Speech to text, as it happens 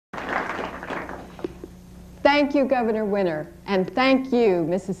thank you, Governor Winter, and thank you,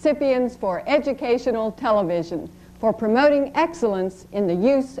 Mississippians, for educational television, for promoting excellence in the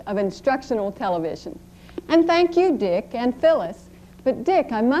use of instructional television. And thank you, Dick and Phyllis. But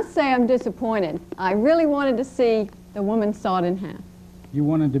Dick, I must say I'm disappointed. I really wanted to see the woman sawed in half. You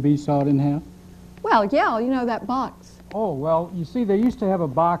wanted to be sawed in half? Well, yeah, you know that box. Oh, well, you see, they used to have a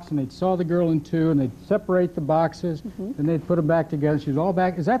box, and they'd saw the girl in two, and they'd separate the boxes, and they'd put them back together. She was all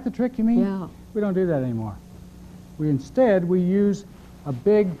back. Is that the trick you mean? Yeah. We don't do that anymore. Instead, we use a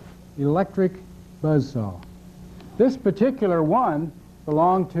big electric buzzsaw. This particular one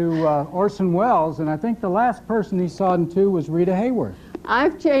belonged to Orson Welles, and I think the last person he sawed in two was Rita Hayworth.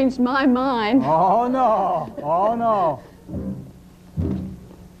 I've changed my mind. Oh, no. Oh, no.